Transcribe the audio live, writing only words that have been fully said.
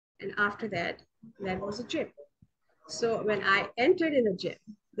And after that, there was a gym. So when I entered in the gym,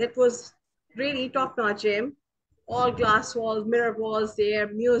 that was really top-notch gym, all glass walls, mirror walls there,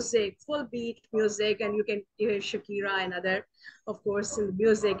 music, full beat music, and you can hear Shakira and other, of course, in the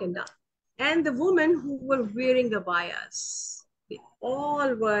music and that. And the women who were wearing the bias, they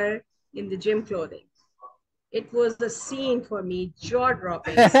all were in the gym clothing. It was a scene for me,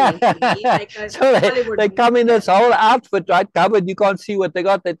 jaw-dropping scene for me, like a So Hollywood they come in movie. this whole outfit, right? Covered. You can't see what they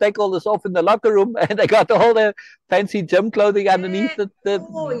got. They take all this off in the locker room and they got all their fancy gym clothing underneath the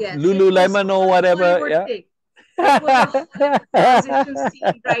Oh yes, it was Lululemon or a whatever. Hollywood Yeah. thing. It was a Hollywood transition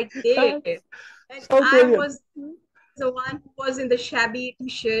scene right there. And So I brilliant. was the one who was in the shabby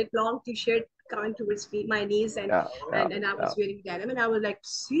t-shirt, long t-shirt coming towards me, my knees, and Yeah, yeah, and I yeah. was wearing denim, and I was like,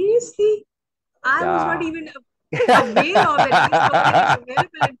 seriously? I was not Yeah. even aware of that this clothing is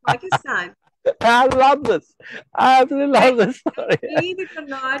available in Pakistan. I love this. I absolutely And, love this and story. believe it or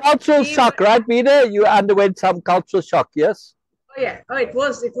not, Cultural they were shock, right, Beena? You underwent some cultural shock, yes? oh yeah, oh it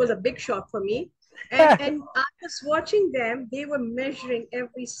was a big shock for me. And I was watching them, they were measuring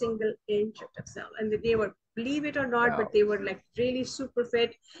every single inch of themselves. And they were, believe it or not, Yeah. but they were like really super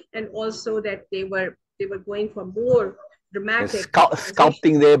fit, and also that they were going for more Yes, dramatic transition.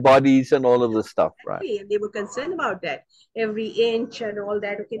 sculpting their bodies and all of this stuff, right? Exactly. And they were concerned about that. Every inch and all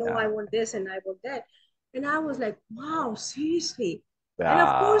that. Okay, no, I Yeah. want this and I want that. And I was like, wow, seriously. And of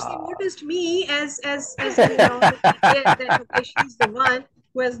course they Yeah. noticed me as an, that okay, she's the one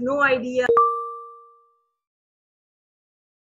who has no idea